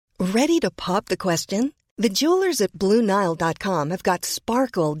Ready to pop the question? The jewelers at BlueNile.com have got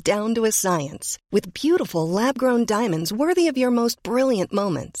sparkle down to a science with beautiful lab-grown diamonds worthy of your most brilliant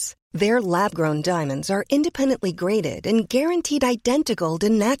moments. Their lab-grown diamonds are independently graded and guaranteed identical to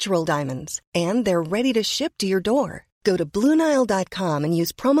natural diamonds, and they're ready to ship to your door. Go to BlueNile.com and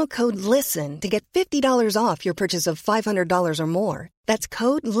use promo code LISTEN to get $50 off your purchase of $500 or more. That's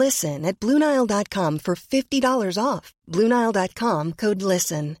code LISTEN at BlueNile.com for $50 off. BlueNile.com, code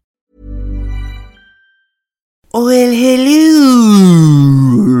LISTEN. Well, hello.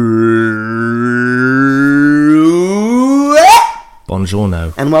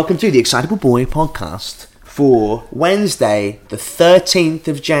 Buongiorno. And welcome to the Excitable Boy podcast for Wednesday, the 13th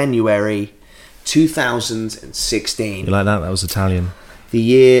of January, 2016. You like that? That was Italian. The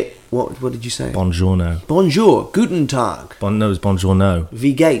year... What did you say? Buongiorno. Bonjour. Guten Tag. No, it's buongiorno.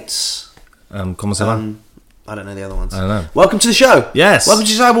 Wie geht's? Come ça va? I don't know the other ones. I don't know. Welcome to the show. Yes. Welcome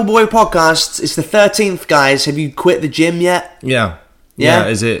to the Excitable Boy podcast. It's the 13th, guys. Have you quit the gym yet? Yeah. Yeah?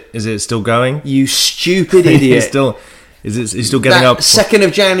 Is it still going? You stupid idiot. Is it still getting that up? 2nd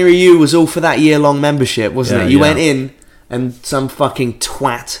of January you was all for that year-long membership, wasn't Yeah, it? You yeah. went in and some fucking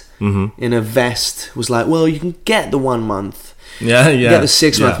twat in a vest was like, well, you can get the 1 month. Yeah. Get the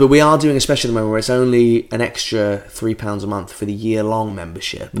 6 months, Yeah. but we are doing a special at the moment where it's only an extra £3 a month for the year-long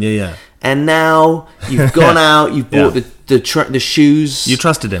membership. Yeah. And now you've gone out, you've bought Yeah. the shoes. You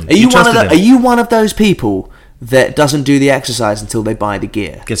trusted him. Are you one of those people that doesn't do the exercise until they buy the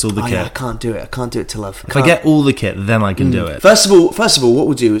gear? Gets all the kit. Yeah, I can't do it till I've... If I get all the kit, then I can do it. First of all, what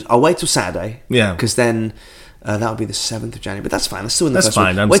we'll do is I'll wait till Saturday. Yeah. Because then that'll be the 7th of January. But that's fine. That's still in the That's first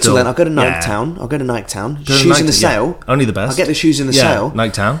fine. week. I'm Wait till still- then. I'll go to yeah. Niketown. Go to Shoes in the Nike- sale. yeah. Only the best. I'll get the shoes in the Yeah, sale.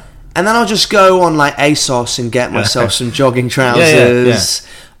 Niketown. And then I'll just go on like ASOS and get myself some jogging trousers.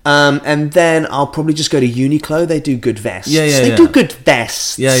 And then I'll probably just go to Uniqlo. They do good vests. They do good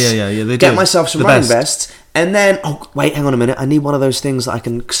vests. Yeah. They Get do. myself some The running best. vests. And then, wait, hang on a minute. I need one of those things that I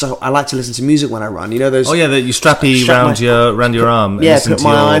can... So I like to listen to music when I run. You know those... Oh yeah, that you strappy round your arm. And Yeah, listen put to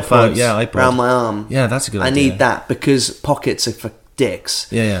my your phone. iPods iPod around my arm. Yeah, that's a good I idea. need that because pockets are for dicks.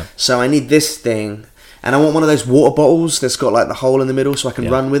 Yeah. So I need this thing. And I want one of those water bottles that's got like the hole in the middle so I can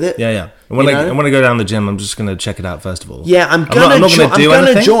run with it. Yeah. And when I go down the gym, I'm just going to check it out first of all. Yeah, I'm going to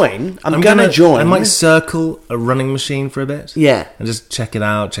join. I'm going to join. I might circle a running machine for a bit. Yeah. And just check it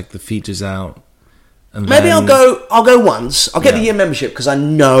out, check the features out. And Maybe then, I'll go once. I'll get the year membership because I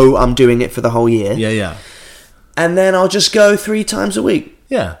know I'm doing it for the whole year. Yeah. And then I'll just go 3 times a week.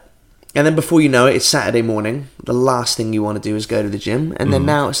 Yeah. And then before you know it, it's Saturday morning. The last thing you want to do is go to the gym. And then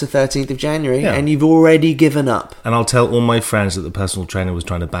now it's the 13th of January and you've already given up. And I'll tell all my friends that the personal trainer was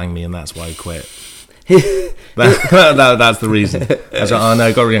trying to bang me and that's why I quit. That's the reason. I was like, oh no,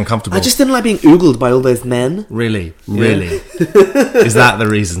 it got really uncomfortable. I just didn't like being oogled by all those men. Really? Is that the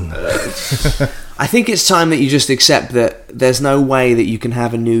reason? I think it's time that you just accept that there's no way that you can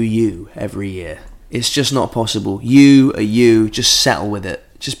have a new you every year. It's just not possible. You are you. Just settle with it.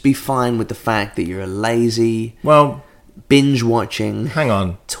 Just be fine with the fact that you're a lazy, binge-watching hang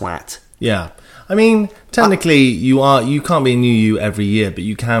on, twat. Yeah. I mean, technically, you can't be a new you every year, but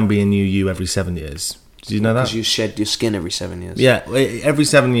you can be a new you every 7 years. Do you know that? Because you shed your skin every 7 years. Yeah, every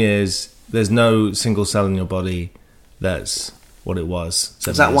 7 years, there's no single cell in your body that's what it was.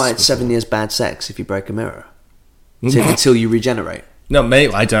 Is that why it's 7 years bad sex if you break a mirror? Until you regenerate? No,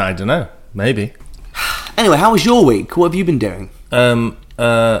 maybe. I don't know. Maybe. Anyway, how was your week? What have you been doing?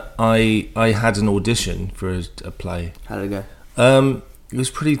 I had an audition for a play. How did it go? It was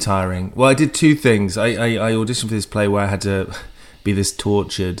pretty tiring. Well, I did 2 things. I auditioned for this play where I had to be this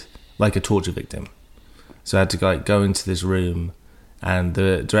tortured, like a torture victim. So I had to go into this room, and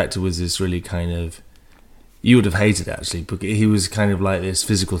the director was this really kind of... You would have hated it, actually, but he was kind of like this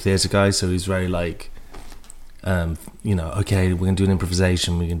physical theatre guy, so he was very like... okay, we're going to do an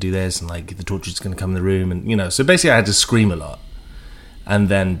improvisation, we're going to do this, and like the torture's going to come in the room, and so basically I had to scream a lot and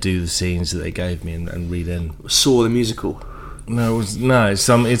then do the scenes that they gave me and read in. Saw the musical. It's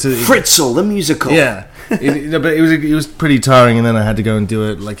Fritzl the musical. Yeah, but it was pretty tiring, and then I had to go and do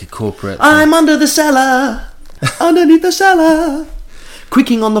it like a corporate. I'm under the cellar, underneath the cellar.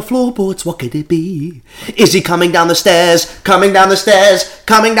 Creaking on the floorboards, what could it be? Is he coming down the stairs? Coming down the stairs?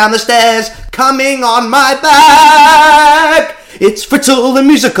 Coming down the stairs? Coming on my back? It's Fritzl the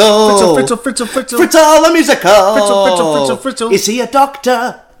musical. Fritzl. Fritzl the musical. Fritzl. Is he a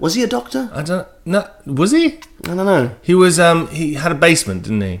doctor? Was he a doctor? I don't know. Was he? I don't know. He was. He had a basement,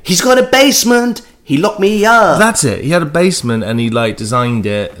 didn't he? He's got a basement. He locked me up. That's it. He had a basement, and he like designed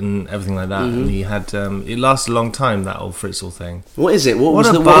it and everything like that. And he had. It lasted a long time. That old Fritzl thing. What is it? What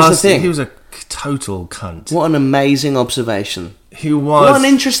was the thing? He was a total cunt. What an amazing observation. He was. What an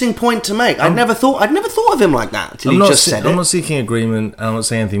interesting point to make. I'd never thought of him like that until you just said it. I'm not seeking agreement. I'm not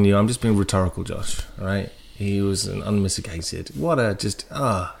saying anything new. I'm just being rhetorical, Josh. All right. He was an unmitigated.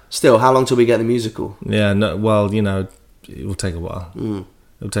 Still, how long till we get the musical? Yeah. No. Well, it will take a while.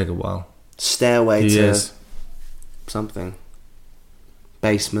 It'll take a while. Stairway to something.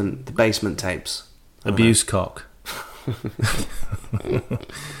 The basement tapes. Abuse cock.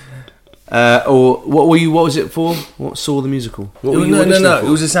 Or what was it for? What saw the musical? No. It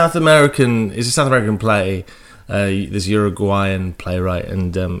was a South American. It's a South American play. This Uruguayan playwright,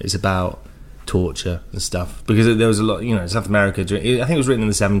 and it's about torture and stuff. Because there was a lot, South America. I think it was written in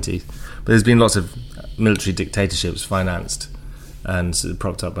the 70s, but there's been lots of military dictatorships financed and sort of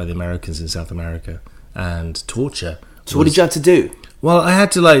propped up by the Americans in South America, and torture. So what did you have to do? Well, I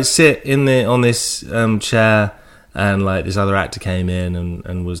had to sit on this chair, and this other actor came in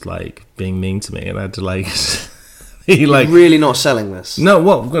and was being mean to me, and I had to You're really not selling this? No,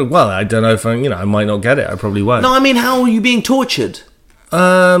 well, I don't know if I might not get it. I probably won't. No, I mean, how are you being tortured?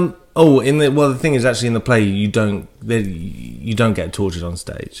 The thing is, actually, in the play, you don't get tortured on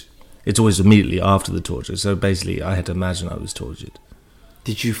stage. It's always immediately after the torture. So basically, I had to imagine I was tortured.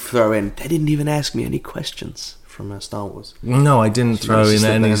 Did you throw in? They didn't even ask me any questions from Star Wars. No, I didn't throw in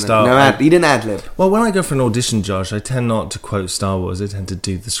any Star Wars. No, you didn't ad-lib. Well, when I go for an audition, Josh, I tend not to quote Star Wars. I tend to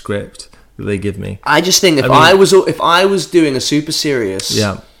do the script that they give me. I just think if I was doing a super serious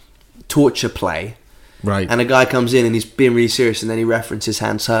torture play, right, and a guy comes in and he's being really serious, and then he references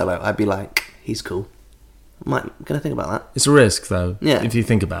Han Solo, I'd be like, he's cool. I'm gonna think about that. It's a risk, though. Yeah, if you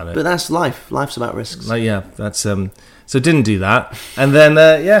think about it. But that's life. Life's about risks. That's So didn't do that, and then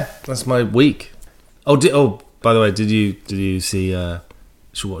that's my week. By the way, did you see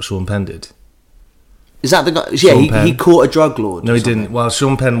what Sean Penn did? Is that the guy? Yeah, he caught a drug lord. No, he didn't. Well,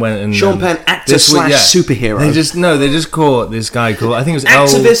 Sean Penn went and Sean Penn, actor / superhero. They just caught this guy called, I think it was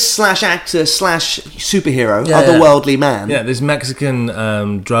activist / actor / superhero, otherworldly man. Yeah, this Mexican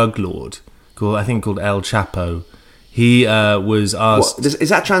drug lord called El Chapo. He was asked. Is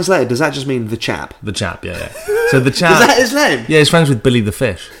that translated? Does that just mean the chap? The chap, yeah. So the chap. Is that his name? Yeah, he's friends with Billy the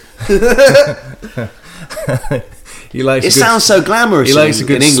Fish. It sounds so glamorous. He likes a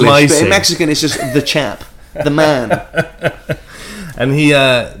good in English, slicing. But in Mexican, it's just the chap, the man. And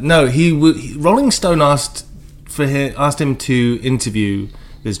Rolling Stone asked him to interview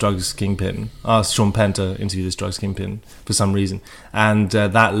this drugs kingpin. Asked Sean Penn to interview this drugs kingpin for some reason, and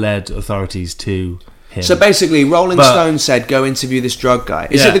that led authorities to him. So basically, Rolling Stone said, "Go interview this drug guy."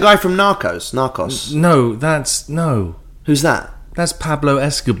 Is it the guy from Narcos? No. Who's that? That's Pablo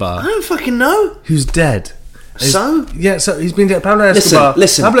Escobar. I don't fucking know. Who's dead. So he's been dead. Pablo Escobar.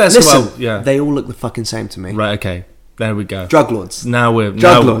 Listen. Pablo Escobar. Yeah. They all look the fucking same to me. Right. Okay. There we go. Drug lords. Now we're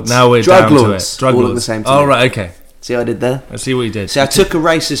drug lords. Now we're drug down lords. to it. Drug all lords. look the same to me. Oh, right. Okay. See what I did there? I see what you did. See, I took a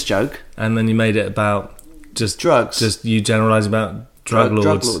racist joke, and then you made it about just drugs. Just you generalise about drug lords.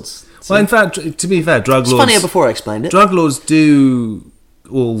 Drug lords. Well, in fact, to be fair, drug lords. It's funnier before I explained it. Drug lords do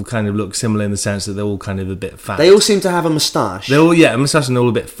all kind of look similar in the sense that they're all kind of a bit fat. They all seem to have a moustache. They're all a moustache, and they're all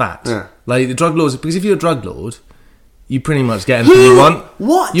a bit fat. Yeah. Like the drug lords, because if you're a drug lord, you pretty much get anything you want.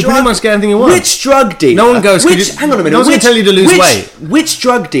 What? You pretty much get anything you want. Which drug dealer? No one goes. Hang on a minute. No one's going to tell you to lose weight. Which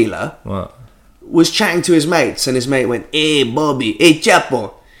drug dealer? What? Was chatting to his mates, and his mate went, "Hey, Bobby. Hey,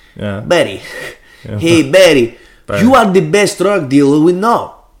 Chapo. Yeah. Betty. Yeah. Hey, Betty. You are the best drug dealer we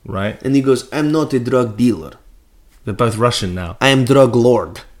know." Right. And he goes, "I'm not a drug dealer. They're both Russian now. I am drug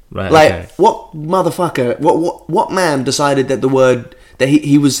lord." Right. Like, okay. what motherfucker? What man decided that the word that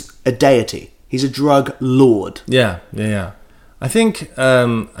he was a deity? He's a drug lord. Yeah. I think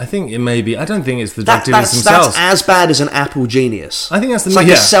it may be. I don't think it's the drug dealers themselves. That's as bad as an Apple genius. I think that's it's like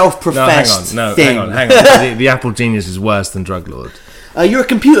a self-professed thing. Hang on. The Apple genius is worse than drug lord. You're a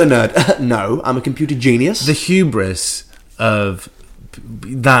computer nerd. No, I'm a computer genius. The hubris of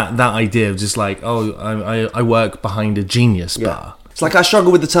that idea of just like, I work behind a genius bar. It's like I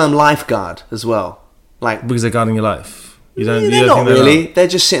struggle with the term lifeguard as well. Like because they're guarding your life. They're not really. They're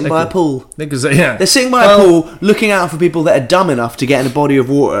just sitting by a pool. They're sitting by a pool, looking out for people that are dumb enough to get in a body of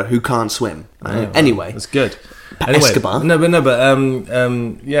water who can't swim. Anyway, that's good. Anyway, Escobar. El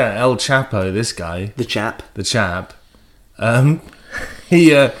Chapo, this guy, the chap.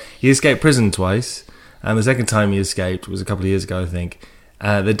 He escaped prison twice, and the second time he escaped was a couple of years ago, I think.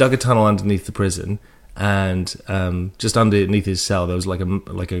 They dug a tunnel underneath the prison, and just underneath his cell there was like a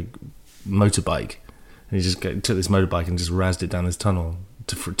motorbike. And he just took this motorbike and just razzed it down this tunnel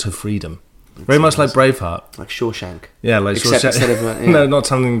to freedom. Very much like Braveheart. Like Shawshank. Yeah, like Except Shawshank. Instead of, No, not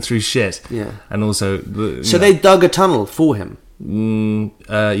tunnelling through shit. Yeah. And also... they dug a tunnel for him?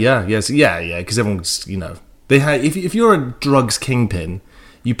 Yeah, because everyone's, If you're a drugs kingpin,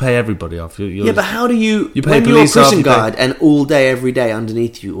 you pay everybody off. Yeah, but how do you pay when you're a police off, prison you pay- guard and all day, every day,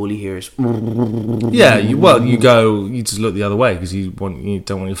 underneath you, all you hear is... Yeah, you just look the other way because you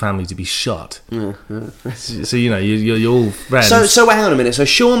don't want your family to be shot. So you're all friends. So hang on a minute. So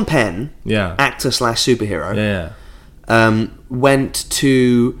Sean Penn, Yeah. actor / superhero, Yeah. went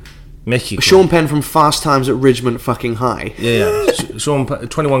to Mickey. Sean Penn from Fast Times at Ridgemont fucking High. Yeah. Sean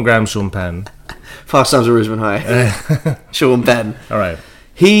 21 grams Sean Penn. Fast Times at Ridgemont High. Sean Penn. All right.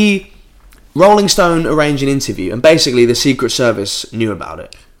 Rolling Stone arranged an interview, and basically the Secret Service knew about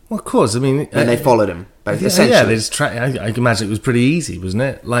it, Well, of course. I mean, and they followed him. Essentially. Yeah, they just I can imagine it was pretty easy, wasn't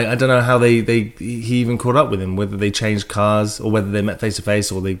it? Like, I don't know how he even caught up with him, whether they changed cars or whether they met face to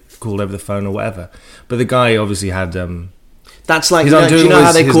face or they called over the phone or whatever. But the guy obviously had. That's like, He's do you know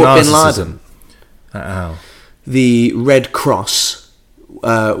how they caught Bin Laden? How? The Red Cross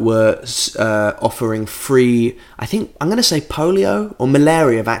were offering free, I think, I'm going to say polio or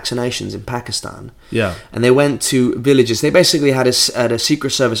malaria vaccinations in Pakistan. Yeah. And they went to villages. They basically had a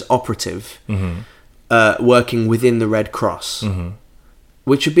Secret Service operative working within the Red Cross,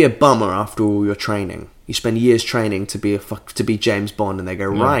 which would be a bummer after all your training. You spend years training to be James Bond, and they go,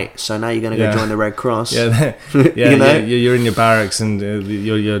 right, so now you're going to go join the Red Cross. Yeah, you know? you're in your barracks, and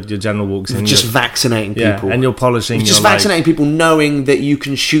your general walks in. Just vaccinating people. Yeah, and you're polishing. Just vaccinating people, knowing that you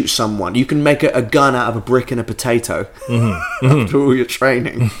can shoot someone. You can make a gun out of a brick and a potato after all your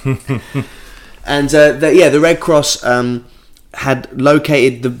training. And the Red Cross had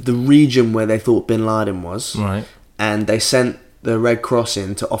located the region where they thought Bin Laden was, Right. and they sent the Red Cross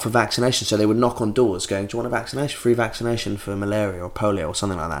in to offer vaccination. So they would knock on doors going, do you want a vaccination? Free vaccination for malaria or polio or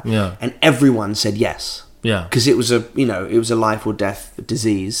something like that. Yeah. And everyone said yes. Yeah. Because it was a life or death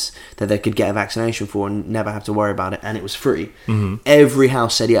disease that they could get a vaccination for and never have to worry about it, and it was free. Every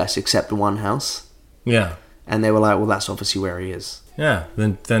house said yes except one house. Yeah. And they were like, well, that's obviously where he is. Yeah.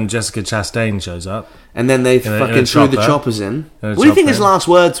 Then Jessica Chastain shows up. And then they in fucking a threw the chopper. choppers in. In a What do you think his chopper. last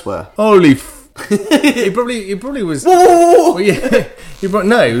words were? Holy. He probably was. Well, yeah. He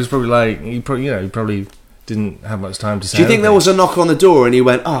was probably like he probably didn't have much time to say. Do you think there anything. was a knock on the door and he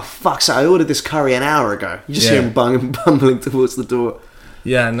went, oh, fuck, so I ordered this curry an hour ago? You just hear him bumbling towards the door.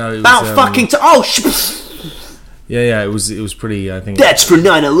 Yeah, no. It was, About fucking... Yeah, it was pretty. I think that's for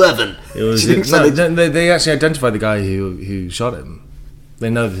 9/11. It was. Do you think They actually identified the guy who shot him. They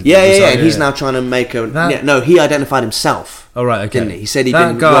know. Yeah. And he's now trying to make a. He identified himself. Oh right, okay. Didn't he? He said he'd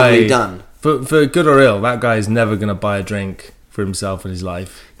that been guy, wrongly done. For good or ill, that guy is never going to buy a drink for himself in his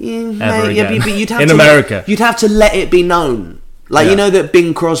life. Ever again. But you'd have in to America. You'd have to let it be known. Like, you know that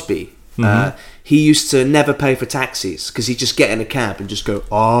Bing Crosby, he used to never pay for taxis because he'd just get in a cab and just go,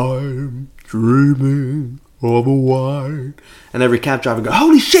 I'm dreaming of a white. And every cab driver would go,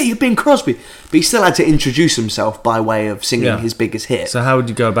 holy shit, you're Bing Crosby. But he still had to introduce himself by way of singing his biggest hit. So how would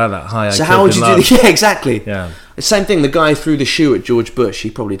you go about that? Hi, So how would you do that? Yeah, exactly. Yeah. The same thing, the guy threw the shoe at George Bush. He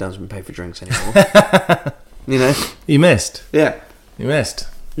probably doesn't pay for drinks anymore. You know? He missed. Yeah. He missed.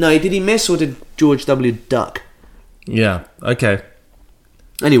 No, did he miss or did George W. duck? Yeah. Okay.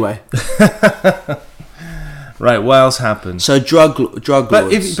 Anyway. Right. What else happened? So drug lords.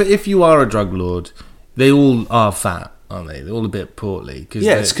 But if you are a drug lord, they all are fat, aren't they? They're all a bit portly.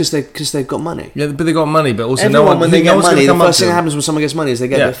 Yeah, it's because they've got money. Yeah, but they got money. But also, Everyone, when they get one's money, gonna the come first up thing to that them. happens when someone gets money is they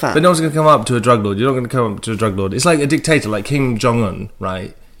get a bit fat. But no one's going to come up to a drug lord. You're not going to come up to a drug lord. It's like a dictator, like Kim Jong-un,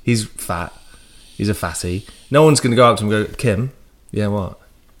 right? He's fat. He's a fatty. No one's going to go up to him and go, Kim, yeah, what?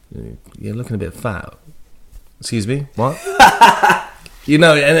 You're looking a bit fat. Excuse me? What?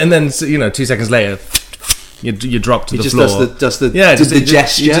 And then 2 seconds later, you drop to the floor. He just does the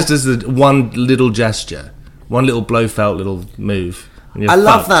gesture. He just does the one little gesture. One little Blofeld little move. I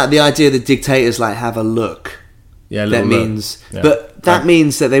love that, the idea that dictators like have a look. Yeah, that means, but that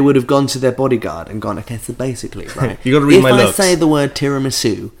means that they would have gone to their bodyguard and gone, okay, so basically, right? You got to read if my looks. If I say the word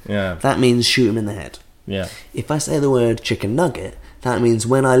tiramisu, that means shoot him in the head. Yeah. If I say the word chicken nugget, that means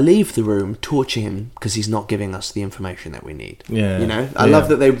when I leave the room, torture him because he's not giving us the information that we need. Yeah. You know, I love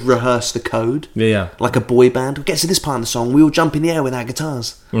that they rehearse the code. Yeah. Like a boy band. We get to this part of the song, we all jump in the air with our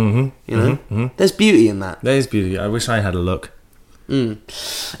guitars. Mm-hmm. You know, there's beauty in that. There is beauty. I wish I had a look.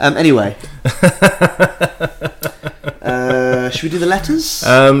 Anyway, should we do the letters?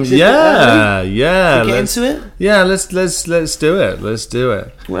 Yeah. Should we get into it? Yeah, let's do it. Let's do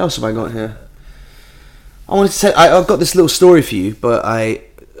it. What else have I got here? I wanted to say I've got this little story for you, but I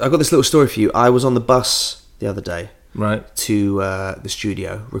was on the bus the other day, right, to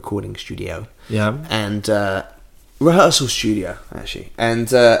the recording studio. Yeah, and rehearsal studio actually.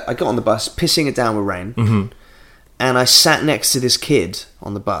 And I got on the bus, pissing it down with rain. Mm-hmm. And I sat next to this kid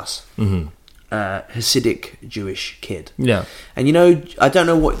on the bus. Mm-hmm. Hasidic Jewish kid. Yeah. And you know, I don't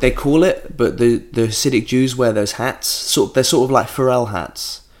know what they call it, but the Hasidic Jews wear those hats. They're sort of like Pharrell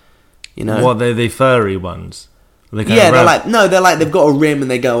hats. You know, What, they're the furry ones? They kind yeah, of they're like they've got a rim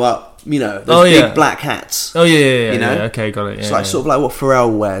and they go up. You know, those big black hats. Oh yeah. You know? Yeah, okay, got it. Yeah, It's like sort of like what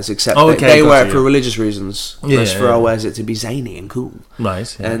Pharrell wears, except Oh, okay, they wear gotcha, it for yeah. religious reasons. Whereas Pharrell wears it to be zany and cool.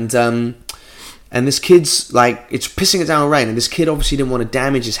 Right. Yeah. And this kid's like, it's pissing it down with rain, and this kid obviously didn't want to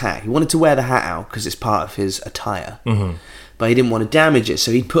damage his hat. He wanted to wear the hat out because it's part of his attire, but he didn't want to damage it,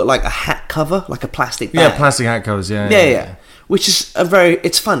 so he'd put like a hat cover, like a plastic bag. Yeah, plastic hat covers. Yeah. Which is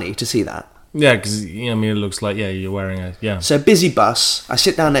it's funny to see that. Yeah, because I mean, it looks like you're wearing a So busy bus. I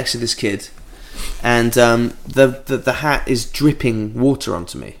sit down next to this kid, and the hat is dripping water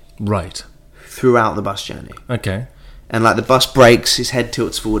onto me Right. throughout the bus journey. Okay. And like the bus brakes, his head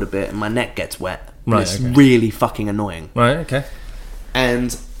tilts forward a bit, and my neck gets wet. And Right, it's okay. really fucking annoying. Right. Okay.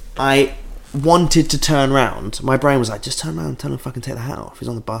 And I wanted to turn around. My brain was like, just turn around and tell him to fucking take the hat off. He's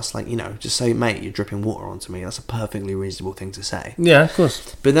on the bus, like, you know, just say, mate, you're dripping water onto me. That's a perfectly reasonable thing to say. Yeah, of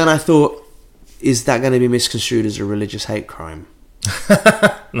course. But then I thought, is that going to be misconstrued as a religious hate crime?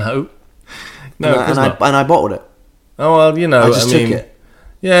 No. and of course not. I bottled it. Oh well, you know, I just mean, took it.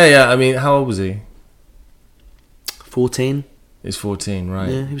 Yeah. I mean, how old was he? 14. He's 14, right?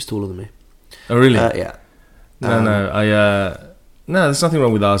 Yeah, he was taller than me. Oh, really? Yeah. No, no, there's nothing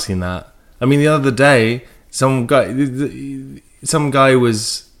wrong with asking that. I mean, the other day, some guy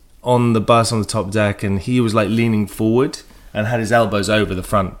was on the bus on the top deck, and he was like leaning forward and had his elbows over the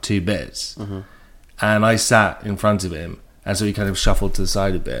front two bits, and I sat in front of him, and so he kind of shuffled to the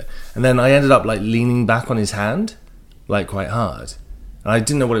side a bit, and then I ended up like leaning back on his hand, like quite hard, and I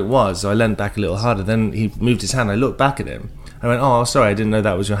didn't know what it was, so I leant back a little harder. Then he moved his hand. I looked back at him. I went, "Oh, sorry, I didn't know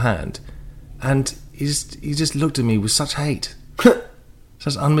that was your hand," and he just looked at me with such hate.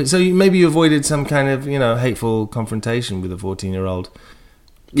 So maybe you avoided some kind of, you know, hateful confrontation with a 14-year-old.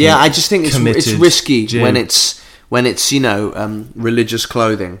 Yeah, I just think it's committed risky Jew. when it's you know, religious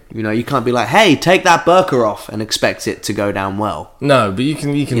clothing. You know, you can't be like, hey, take that burqa off and expect it to go down well. No, but you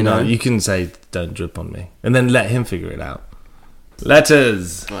can know? you can say don't drip on me, and then let him figure it out.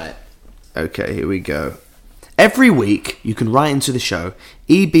 Letters. Right. Okay, here we go. Every week, you can write into the show,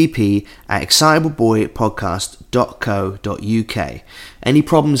 ebp@excitablepodcast.co.uk. Any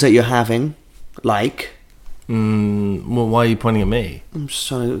problems that you're having, like... Well, why are you pointing at me? I'm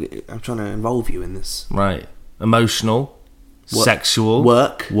trying to involve you in this. Right. Emotional, sexual,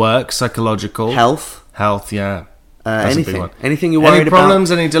 work, psychological, health, yeah. That's a big one. Anything you're worried any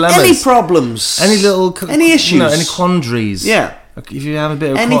problems, about. any dilemmas, any problems, any issues, any quandaries. Yeah. If you have a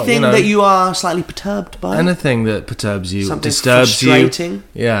bit of anything that you are slightly perturbed by, anything that perturbs you, something disturbs frustrating,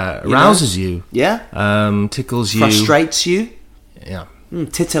 you, arouses you, tickles you, frustrates you,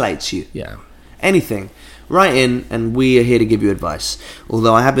 titillates you, anything. Write in, and we are here to give you advice.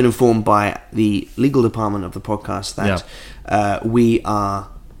 Although I have been informed by the legal department of the podcast that we are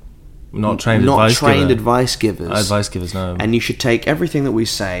not trained advice givers. Advice givers, no. And you should take everything that we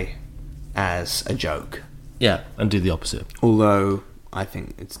say as a joke. Yeah, and do the opposite. Although, I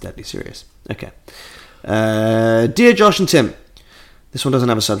think it's deadly serious. Okay. Dear Josh and Tim. This one doesn't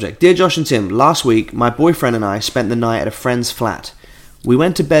have a subject. Dear Josh and Tim, last week, my boyfriend and I spent the night at a friend's flat. We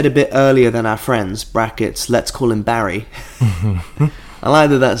went to bed a bit earlier than our friends, brackets, let's call him Barry. I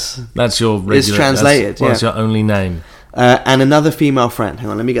like that that's your regular... It's translated, that's your only name. And another female friend. Hang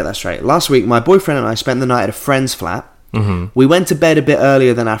on, let me get that straight. Last week, my boyfriend and I spent the night at a friend's flat. Mm-hmm. We went to bed a bit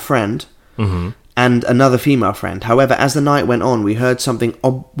earlier than our friend. Mm-hmm. And another female friend. However, as the night went on, we heard some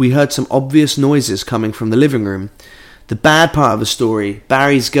obvious noises coming from the living room. The bad part of the story,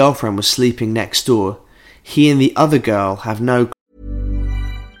 Barry's girlfriend was sleeping next door. He and the other girl have no...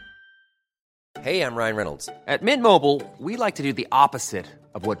 Hey, I'm Ryan Reynolds. At Mint Mobile, we like to do the opposite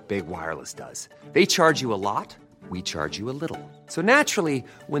of what Big Wireless does. They charge you a lot, we charge you a little. So naturally,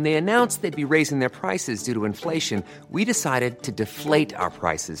 when they announced they'd be raising their prices due to inflation, we decided to deflate our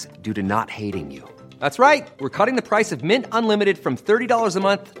prices due to not hating you. That's right. We're cutting the price of Mint Unlimited from $30 a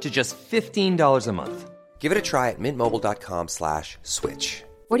month to just $15 a month. Give it a try at mintmobile.com/switch.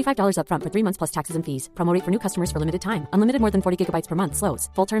 $45 up front for 3 months plus taxes and fees. Promo rate for new customers for limited time. Unlimited more than 40 gigabytes per month. Slows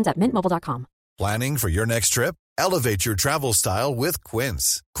full terms at mintmobile.com. Planning for your next trip? Elevate your travel style with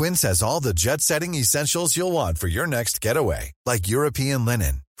Quince. Quince has all the jet-setting essentials you'll want for your next getaway, like European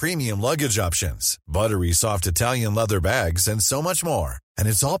linen, premium luggage options, buttery soft Italian leather bags, and so much more. And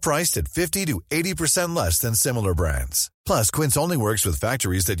it's all priced at 50 to 80% less than similar brands. Plus, Quince only works with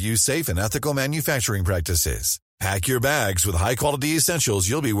factories that use safe and ethical manufacturing practices. Pack your bags with high-quality essentials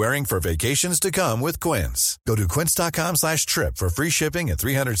you'll be wearing for vacations to come with Quince. Go to quince.com/trip for free shipping and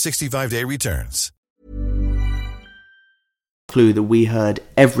 365-day returns. Clue that we heard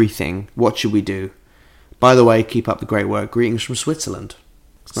everything. What should we do? By the way, keep up the great work. Greetings from Switzerland.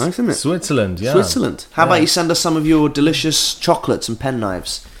 It's nice, isn't it? Switzerland, yeah. Switzerland. How about you send us some of your delicious chocolates and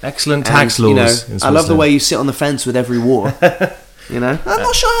penknives? Excellent tax laws. You know, in I Switzerland. love the way you sit on the fence with every war. You know, I'm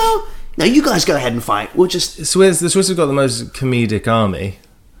not sure how. No, you guys go ahead and fight. We'll just. The Swiss have got the most comedic army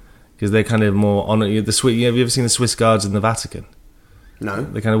because they're kind of more on it. Have you ever seen the Swiss guards in the Vatican? No.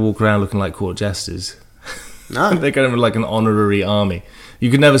 They kind of walk around looking like court jesters. No. They're kind of like an honorary army. You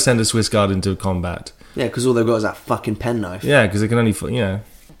could never send a Swiss guard into combat. Yeah, because all they've got is that fucking penknife. Yeah, because they can only,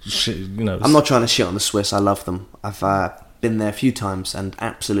 I'm not trying to shit on the Swiss. I love them. I've been there a few times and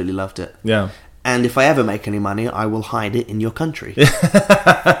absolutely loved it. Yeah. And if I ever make any money, I will hide it in your country.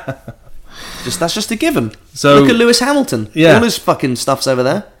 That's just a given. So look at Lewis Hamilton. Yeah. All his fucking stuff's over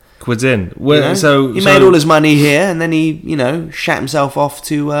there. Quid in. You know? He made all his money here, and then he, shat himself off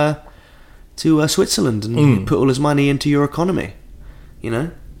to Switzerland and put all his money into your economy. You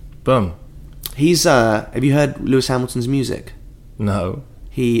know. Boom. He's. Have you heard Lewis Hamilton's music? No.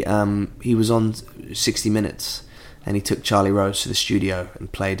 He was on 60 Minutes, and he took Charlie Rose to the studio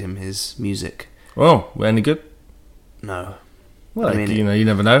and played him his music. Oh, any good? No. Well, I mean, you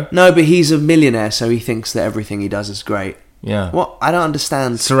never know. No, but he's a millionaire, so he thinks that everything he does is great. Yeah. What? I don't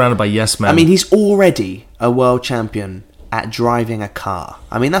understand. Surrounded by yes men. I mean, he's already a world champion at driving a car.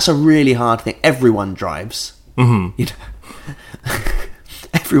 I mean, that's a really hard thing. Everyone drives. Mm-hmm. You know?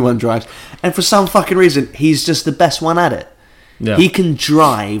 Everyone drives. And for some fucking reason, he's just the best one at it. Yeah. He can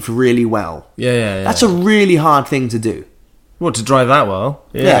drive really well. Yeah. That's a really hard thing to do. What, to drive that well?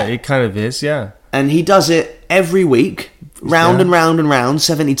 Yeah, it kind of is, yeah. And he does it every week, round and round and round,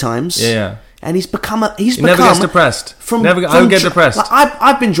 70 times. Yeah. And he never gets depressed. I don't get depressed. Like,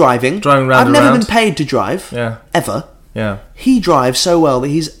 I've been driving round I've and never round. been paid to drive. Yeah. Ever. Yeah. He drives so well that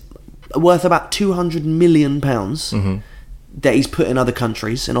he's worth about £200 million that he's put in other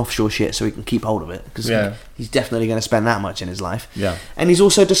countries and offshore shit so he can keep hold of it. Because he's definitely going to spend that much in his life. Yeah. And he's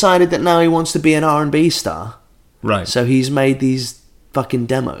also decided that now he wants to be an R&B star. Right. So he's made these fucking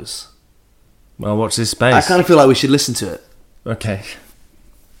demos. Well, watch this space. I kind of feel like we should listen to it. Okay.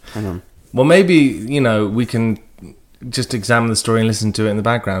 Hang on. Well, maybe, we can just examine the story and listen to it in the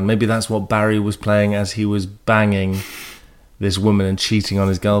background. Maybe that's what Barry was playing as he was banging this woman and cheating on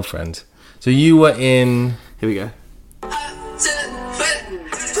his girlfriend. So you were in... Here we go.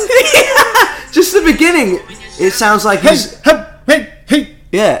 Just the beginning. It sounds like he's... Hey!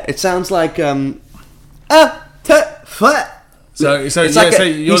 Yeah, it sounds like... So it's yeah, like so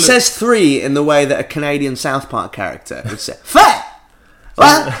he says 3 in the way that a Canadian South Park character would say.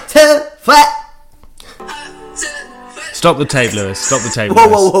 Stop the tape, Lewis. Stop the tape.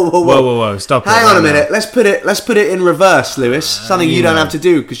 Whoa. Stop it. Hang on a minute. Let's put it in reverse, Lewis. Something you don't have to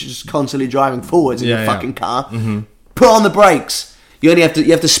do because you're just constantly driving forwards in your fucking car. Mm-hmm. Put on the brakes. You have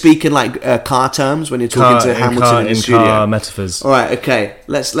to speak in like car terms when you're talking to Hamilton in the studio. Car metaphors. All right, okay.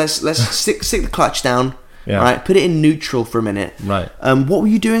 Let's stick the clutch down. Yeah. All right, put it in neutral for a minute. Right. What were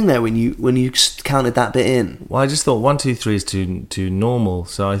you doing there when you counted that bit in? Well, I just thought 1, 2, 3 is too normal,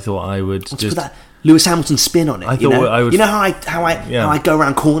 so I thought I would Let's put that Lewis Hamilton spin on it. I thought I would. You know how I go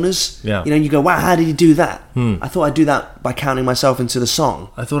around corners. Yeah. You go, wow, how did you do that? I thought I'd do that by counting myself into the song.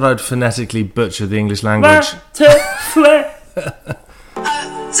 I thought I'd phonetically butcher the English language.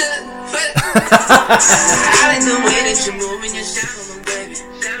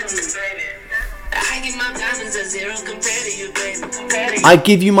 I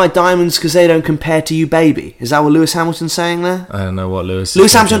give you my diamonds because they don't compare to you, baby. Is that what Lewis Hamilton's saying there? I don't know what Lewis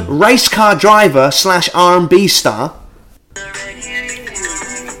Hamilton, race car driver / R&B star.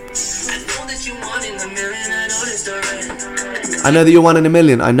 I know that you're 1 in a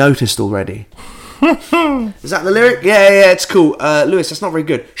million. I noticed already. Is that the lyric? Yeah, it's cool. Lewis, that's not very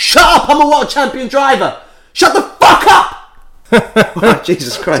good. Shut up! I'm a world champion driver. Shut the fuck up! Oh,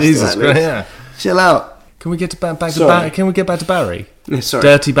 Jesus Christ! Yeah. Chill out. Can we get back to Barry? Can we get back to Barry? Sorry.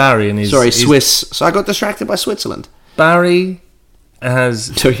 Dirty Barry and his... Swiss. So I got distracted by Switzerland. Barry has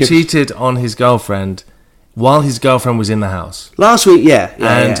cheated on his girlfriend while his girlfriend was in the house. Last week,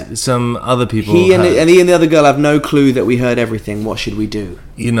 yeah. Some other people... He and the other girl have no clue that we heard everything. What should we do?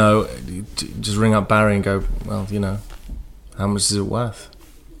 Just ring up Barry and go, well, how much is it worth?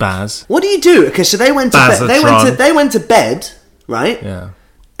 Baz. What do you do? Okay, so they went to bed. They went to bed, right? Yeah.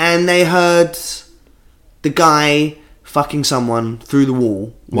 And they heard the guy fucking someone through the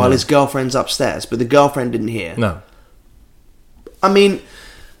wall while his girlfriend's upstairs, but the girlfriend didn't hear. No. I mean,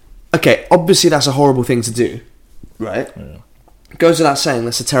 okay, obviously that's a horrible thing to do. right? Goes without saying,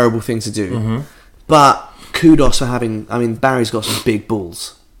 that's a terrible thing to do. But kudos for having... I mean, Barry's got some big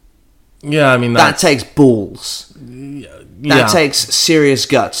balls. Yeah, I mean... That takes balls. Yeah. That takes serious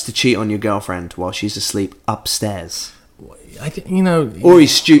guts to cheat on your girlfriend while she's asleep upstairs. Or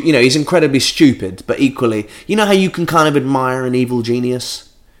he's incredibly stupid, but equally... You know how you can kind of admire an evil genius?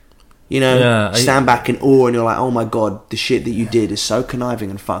 Stand back in awe and you're like, oh my god, the shit that you did is so conniving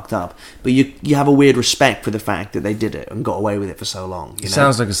and fucked up. But you have a weird respect for the fact that they did it and got away with it for so long. It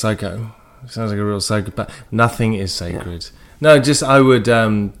sounds like a psycho. It sounds like a real psychopath. Nothing is sacred. Yeah. No, I would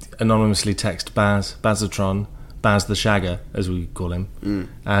anonymously text Baz Tron, Baz the Shagger, as we call him.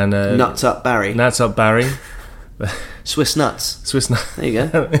 And Nuts Up Barry. Nuts Up Barry. Swiss Nuts. There you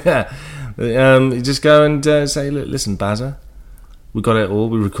go. Yeah. Just go and say, look, listen, Bazza. We got it all.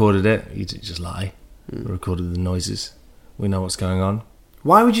 We recorded it. You just lie. We recorded the noises. We know what's going on.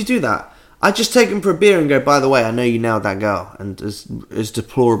 Why would you do that? I'd just take him for a beer and go, by the way, I know you nailed that girl. And as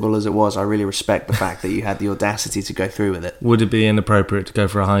deplorable as it was, I really respect the fact that you had the audacity to go through with it. Would it be inappropriate to go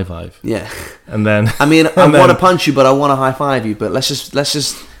for a high five? Yeah. And then... I mean, I want to punch you, but I want to high five you. But let's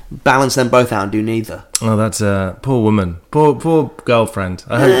just balance them both out and do neither. Oh, that's a poor woman. Poor girlfriend.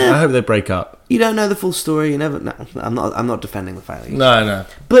 I hope they break up. You don't know the full story. You never. No, I'm not defending the fact that No.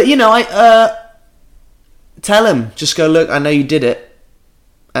 But I tell him. Just go. Look, I know you did it,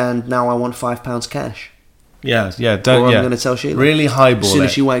 and now I want £5 cash. Yeah. Don't. Or I'm yeah. going to tell Sheila. Really highball it. As soon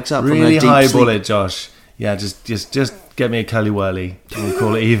as she wakes up. Really from her deep highball sleep. it, Josh. Yeah. Just get me a curly whirly. We'll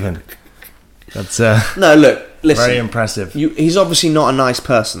call it even. That's no. Look. Listen. Very impressive. He's obviously not a nice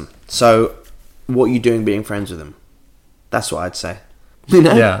person. So, what are you doing being friends with him? That's what I'd say. You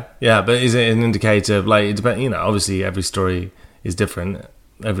know? Yeah, but is it an indicator of, like, it depends, obviously every story is different,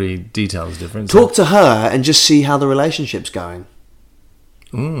 every detail is different. Talk to her and just see how the relationship's going.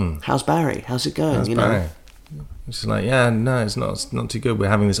 Mm. How's Barry? How's it going? How's Barry? It's like, it's not too good. We're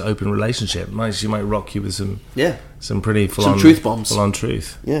having this open relationship. She might rock you with some pretty full-on truth bombs. Full-on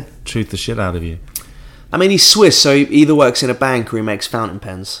truth. Yeah. Truth the shit out of you. I mean, he's Swiss, so he either works in a bank or he makes fountain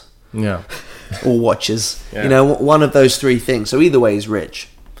pens. Yeah. Or watches. Yeah. One of those three things. So either way, he's rich.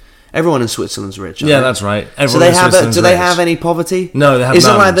 Everyone in Switzerland's rich. Yeah, that's right. Do they have any poverty? No, they have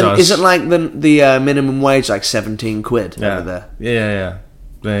none. Isn't like the minimum wage like 17 quid over there? Yeah.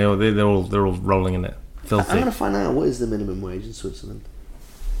 They're all rolling in it. Filthy. I'm going to find out what is the minimum wage in Switzerland.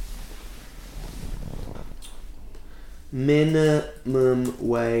 Minimum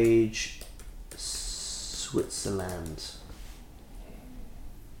wage Switzerland.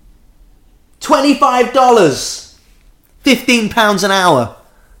 $25. £15 an hour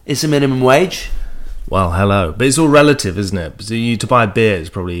is the minimum wage. Well, hello, but it's all relative, isn't it? So to buy a beer, it's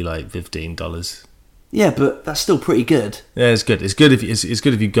probably like $15. Yeah, but that's still pretty good. Yeah, it's good. It's good if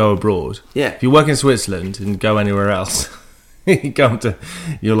you go abroad. Yeah. If you work in Switzerland and go anywhere else,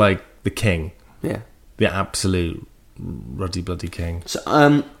 you're like the king. Yeah. The absolute ruddy bloody king. So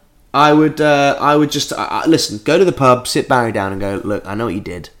I would just listen. Go to the pub, sit Barry down, and go. Look, I know what you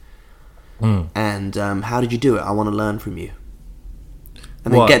did. And how did you do it? I want to learn from you.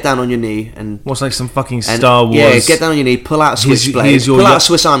 And then get down on your knee and... What's like some fucking Star Wars... Yeah, get down on your knee, pull out a Swiss blade, pull out a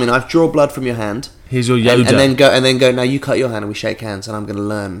Swiss Army knife, draw blood from your hand. Here's your Yoda. And then go, now you cut your hand and we shake hands and I'm going to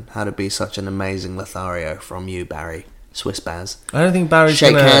learn how to be such an amazing Lothario from you, Barry. Swiss Baz. I don't think Barry's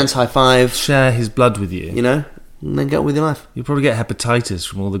going to... Shake hands, high five. Share his blood with you. You know? And then get on with your life. You'll probably get hepatitis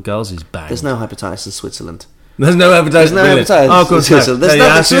from all the girls he's banged. There's no hepatitis in Switzerland. There's no hepatitis. Oh, of course,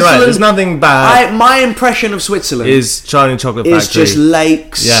 there's nothing bad. My impression of Switzerland is Charlie Chocolate Factory. It's just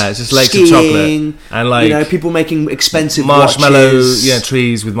lakes. Yeah, it's just lakes skiing, of chocolate and like people making expensive marshmallow. watches. Yeah,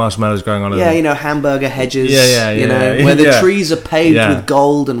 trees with marshmallows growing on them. Yeah, hamburger hedges. Yeah. Where the trees are paved with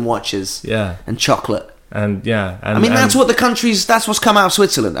gold and watches. Yeah, and chocolate. And that's what the countries. That's what's come out of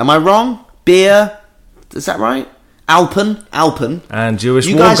Switzerland. Am I wrong? Beer. Is that right? Alpen, and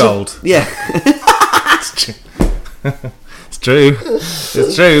Jewish war gold. Yeah. It's true.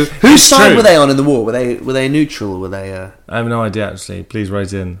 It's true. Whose side were they on in the war? Were they neutral? Or were they? I have no idea. Actually, please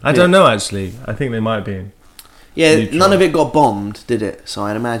write in. I don't know. Actually, I think they might have been. Yeah, neutral. None of it got bombed, did it? So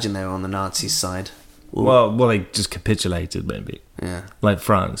I'd imagine they were on the Nazis' side. Ooh. Well, they just capitulated, maybe. Yeah, like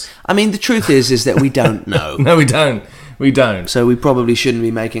France. I mean, the truth is that we don't know. No, we don't. We don't. So we probably shouldn't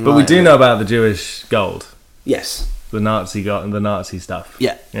be making. But we do know about the Jewish gold. Yes. The Nazi got and the Nazi stuff.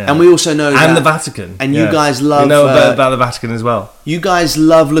 Yeah. And we also know and the Vatican. And you guys love... We know about the Vatican as well. You guys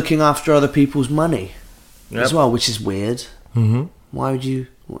love looking after other people's money as well, which is weird. Mm-hmm. Why would you...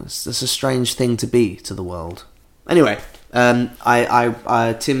 That's a strange thing to be to the world. Anyway,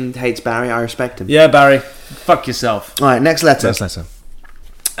 Tim hates Barry. I respect him. Yeah, Barry. Fuck yourself. All right, next letter.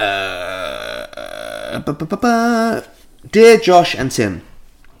 Dear Josh and Tim,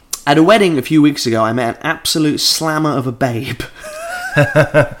 at a wedding a few weeks ago, I met an absolute slammer of a babe.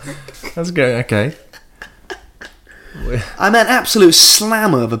 That's good. Okay. I met an absolute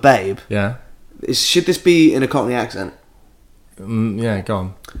slammer of a babe. Yeah. Should this be in a Cockney accent? Yeah,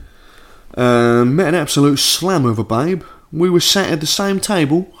 go on. Met an absolute slammer of a babe. We were sat at the same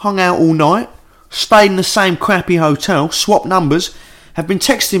table, hung out all night, stayed in the same crappy hotel, swapped numbers, have been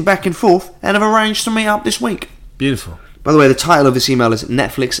texting back and forth, and have arranged to meet up this week. Beautiful. By the way, the title of this email is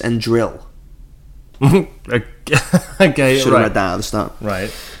Netflix and Drill. Okay, Should have right. read that at the start.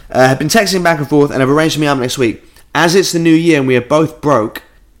 Right. Have been texting back and forth and have arranged to meet up next week. As it's the new year and we are both broke,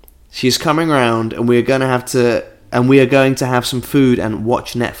 she's coming around and we are going to have some food and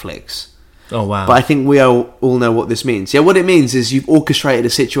watch Netflix. Oh, wow. But I think we all know what this means. Yeah, what it means is you've orchestrated a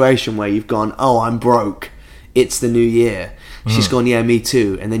situation where you've gone, oh, I'm broke. It's the new year. She's gone, yeah, me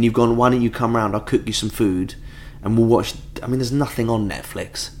too. And then you've gone, why don't you come round? I'll cook you some food and we'll watch. I mean, there's nothing on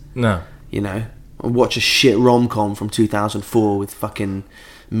Netflix. No. You know? I'll watch a shit rom-com from 2004 with fucking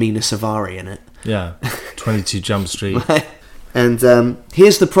Mina Savari in it. Yeah. 22 Jump Street. And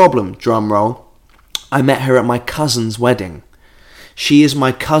here's the problem, drum roll. I met her at my cousin's wedding. She is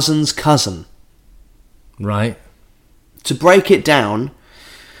my cousin's cousin. Right. To break it down,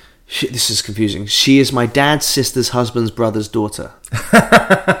 this is confusing. She is my dad's sister's husband's brother's daughter.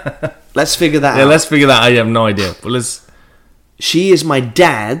 Let's figure that out. Yeah, let's figure that out. I have no idea. Well, let's... She is my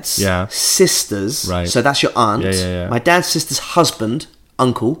dad's Yeah. sister's. Right. So that's your aunt. Yeah. My dad's sister's husband,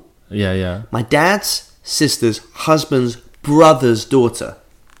 uncle. Yeah. My dad's sister's husband's brother's daughter.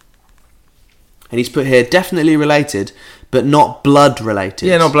 And he's put here, definitely related, but not blood related.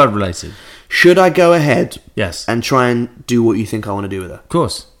 Yeah, not blood related. Should I go ahead Yes. and try and do what you think I want to do with her? Of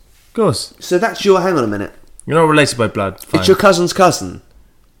course. So that's your... Hang on a minute. You're not related by blood. Fine. It's your cousin's cousin.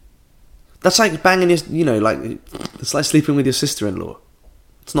 That's like banging your... You know, like... It's like sleeping with your sister-in-law.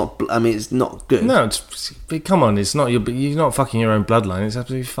 It's not... I mean, it's not good. No, but come on. It's not you're not fucking your own bloodline. It's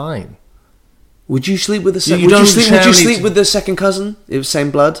absolutely fine. Would you sleep with the You second... don't Would you share sleep any- with the second cousin? It was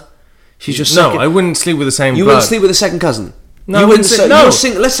same blood? She's your No, second... I wouldn't sleep with the same You blood. wouldn't sleep with the second cousin? No, you I wouldn't say- no.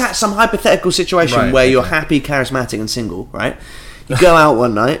 Let's have some hypothetical situation Right, where you're okay. happy, charismatic and single, right? You go out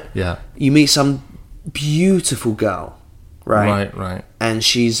one night. Yeah. You meet some beautiful girl, right? Right. And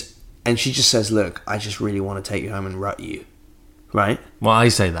she just says, look, I just really want to take you home and rut you, right? Well, I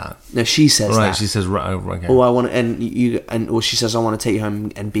say that. No, she says Right, that. she says, right, okay. Or I want to, or she says, I want to take you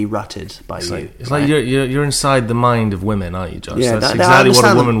home and be rutted by It's you. like, it's right? like you're inside the mind of women, aren't you, Josh? Yeah, That's I exactly what a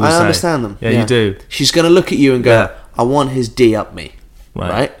understand woman them. will say. I understand them. Yeah, you do. She's going to look at you and go, Yeah. I want his D up me.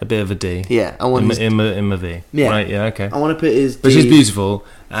 Right. A bit of a D. Yeah, I want in my V. Yeah. Right, yeah, okay. I want to put his D. But she's beautiful,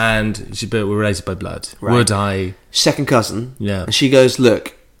 and but we're related by blood. Right. Would I... Second cousin. Yeah. And she goes,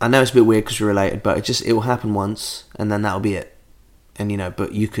 look, I know it's a bit weird because we're related, but it will happen once, and then that'll be it. And, you know,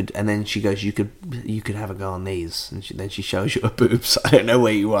 but you could... And then she goes, you could have a go on these. And then she shows you her boobs. I don't know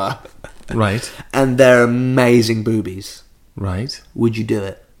where you are. Right. And they're amazing boobies. Right. Would you do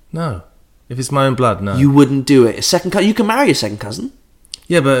it? No. If it's my own blood, no. You wouldn't do it. A second cousin... You can marry a second cousin.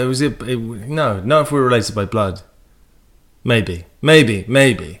 Yeah, but no, not if we're related by blood. Maybe.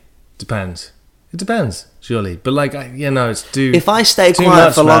 Depends. It depends, surely. But it's too... If I stay too quiet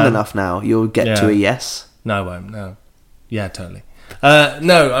much, for long man. enough now, you'll get to a yes. No, I won't, no. Yeah, totally.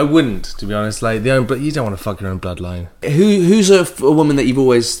 No, I wouldn't, to be honest. But you don't want to fuck your own bloodline. Who's a woman that you've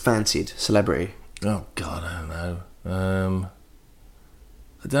always fancied? Celebrity? Oh, God, I don't know.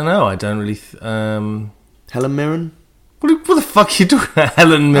 I don't know. I don't really... Helen Mirren? What the fuck are you talking about?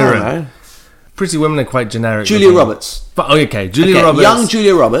 Helen Mirren? I don't know. Pretty women are quite generic. Julia Roberts. Okay, Julia Roberts. Young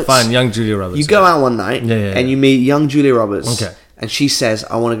Julia Roberts. Fine, young Julia Roberts. You go out one night and you meet young Julia Roberts. Okay. And she says,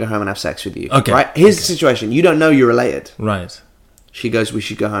 I want to go home and have sex with you. Okay. Right? Here's the situation. You don't know you're related. Right. She goes, we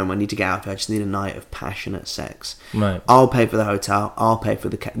should go home. I need to get out of here. I just need a night of passionate sex. Right. I'll pay for the hotel. I'll pay for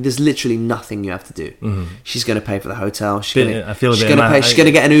the... There's literally nothing you have to do. Mm-hmm. She's going to pay for the hotel. I feel a bit... She's going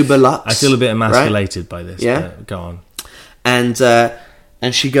to get an Uber Lux. I feel a bit emasculated by this. Yeah? Go on. And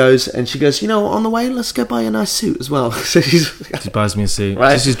she goes, you know, on the way, let's go buy a nice suit as well. So she buys me a suit.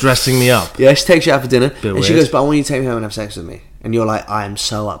 Right. She's dressing me up. Yeah, she takes you out for dinner. Bit and she weird. goes, but I want you to take me home and have sex with me. And you're like, I am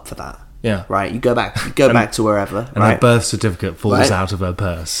so up for that. Yeah. Right? You go back to wherever. And right? her birth certificate falls Right. out of her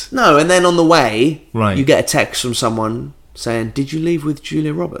purse. No, and then on the way, Right. you get a text from someone saying, did you leave with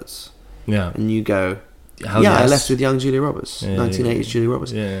Julia Roberts? Yeah. And you go, Hell I yes. left with young Julia Roberts. Yeah, 1980s Julia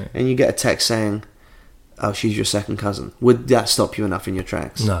Roberts. Yeah. And you get a text saying, oh, she's your second cousin. Would that stop you enough in your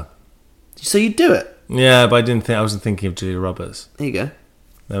tracks? No. So you do it. Yeah, but I wasn't thinking of Julia Roberts. There you go.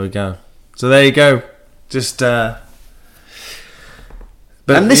 There we go. So there you go. Just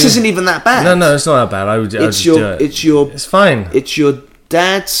But and this isn't even that bad. No, it's not that bad. I would just do it. It's fine. It's your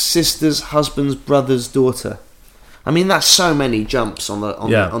dad's sister's husband's brother's daughter. I mean, that's so many jumps on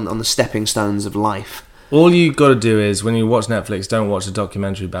the stepping stones of life. All you got to do is, when you watch Netflix, don't watch a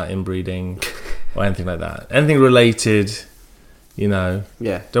documentary about inbreeding or anything like that. Anything related, Don't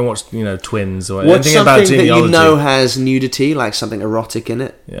watch, twins or anything about genealogy. Something that has nudity, like something erotic in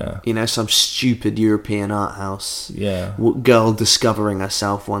it. Yeah. Some stupid European art house. Yeah. Girl discovering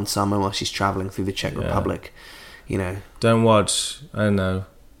herself one summer while she's travelling through the Czech Republic. Don't watch, I don't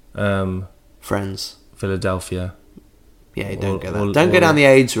know, Friends. Philadelphia. Yeah, don't go that. Don't go down the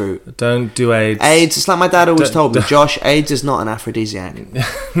AIDS route. Don't do AIDS. AIDS, it's like my dad always told me, Josh, AIDS is not an aphrodisiac.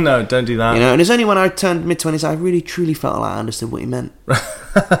 No, don't do that. And it's only when I turned mid-20s I really, truly felt like I understood what he meant.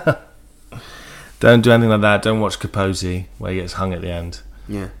 Don't do anything like that. Don't watch Kaposi, where he gets hung at the end.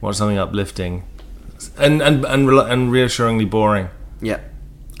 Yeah. Watch something uplifting. And reassuringly boring. Yeah.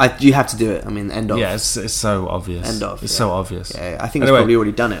 You have to do it. I mean, end of. Yeah, it's so obvious. End of. It's so obvious. Yeah, I think it's probably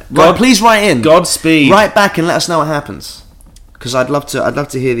already done it. Please write in. Godspeed. Write back and let us know what happens. Because I'd love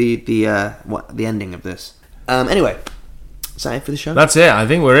to hear the ending of this. Anyway, is that it for the show? That's it. I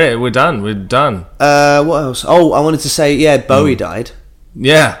think we're done. We're done. What else? Oh, I wanted to say, Bowie died.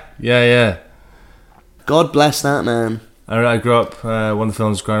 Yeah. God bless that man. I grew up. One of the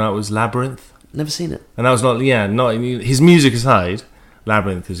films growing up was Labyrinth. Never seen it. And that was not his music aside.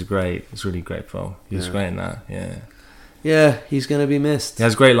 Labyrinth is it's a really great film. He was great in that. Yeah. Yeah, he's gonna be missed. He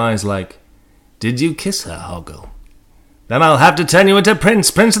has great lines like, "Did you kiss her, Hoggle? Then I'll have to turn you into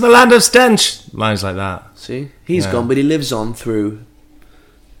Prince of the Land of Stench." Lines like that. See, he's gone, but he lives on through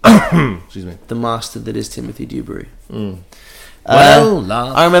excuse me, the master that is Timothy Dewberry. Love.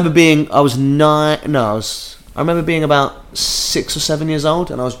 I remember I remember being about 6 or 7 years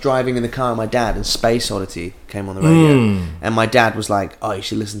old, and I was driving in the car with my dad, and Space Oddity came on the radio, and my dad was like, "Oh, you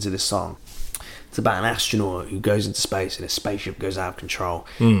should listen to this song. It's about an astronaut who goes into space, and his spaceship goes out of control."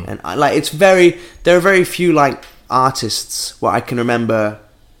 And there are very few artists where I can remember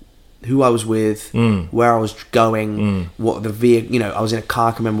who I was with, where I was going, what the vehicle. I was in a car.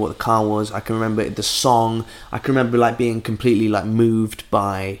 I can remember what the car was. I can remember the song. I can remember being completely moved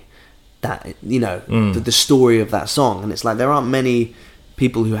by that, the story of that song. And it's like there aren't many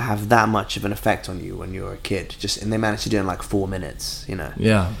people who have that much of an effect on you when you're a kid. And they managed to do it in 4 minutes.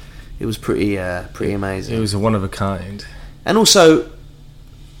 Yeah, it was pretty amazing. It was a one of a kind. And also,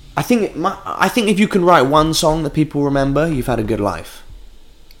 I think if you can write one song that people remember, you've had a good life.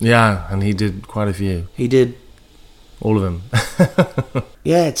 Yeah, and he did quite a few. He did all of them.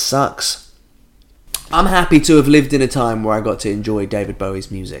 Yeah, it sucks. I'm happy to have lived in a time where I got to enjoy David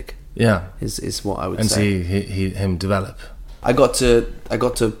Bowie's music. Yeah, is what I would say. And see him develop. I got to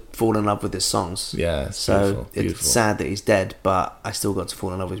fall in love with his songs. Yeah, it's beautiful. It's sad that he's dead, but I still got to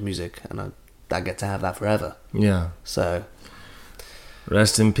fall in love with his music, and I get to have that forever. Yeah. So,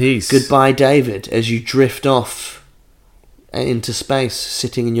 rest in peace. Goodbye, David, as you drift off into space,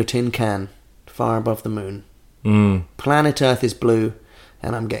 sitting in your tin can, far above the moon. Planet Earth is blue,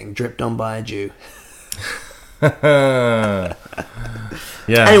 and I'm getting dripped on by a Jew.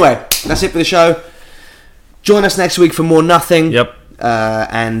 Yeah. Anyway, that's it for the show. Join us next week for more Nothing. Yep.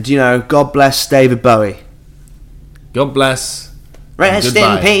 And God bless David Bowie. God bless. Rest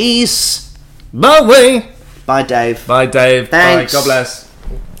in peace, Bowie. Bye, Dave. Bye, Dave. Thanks. Bye. God bless.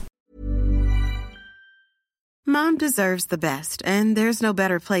 Mom deserves the best, and there's no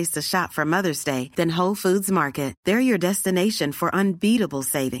better place to shop for Mother's Day than Whole Foods Market. They're your destination for unbeatable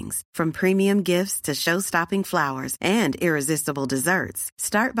savings, from premium gifts to show-stopping flowers and irresistible desserts.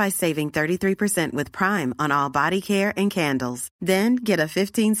 Start by saving 33% with Prime on all body care and candles. Then get a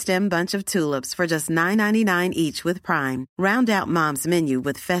 15-stem bunch of tulips for just $9.99 each with Prime. Round out Mom's menu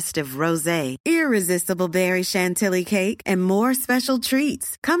with festive rosé, irresistible berry chantilly cake, and more special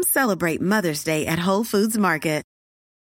treats. Come celebrate Mother's Day at Whole Foods Market.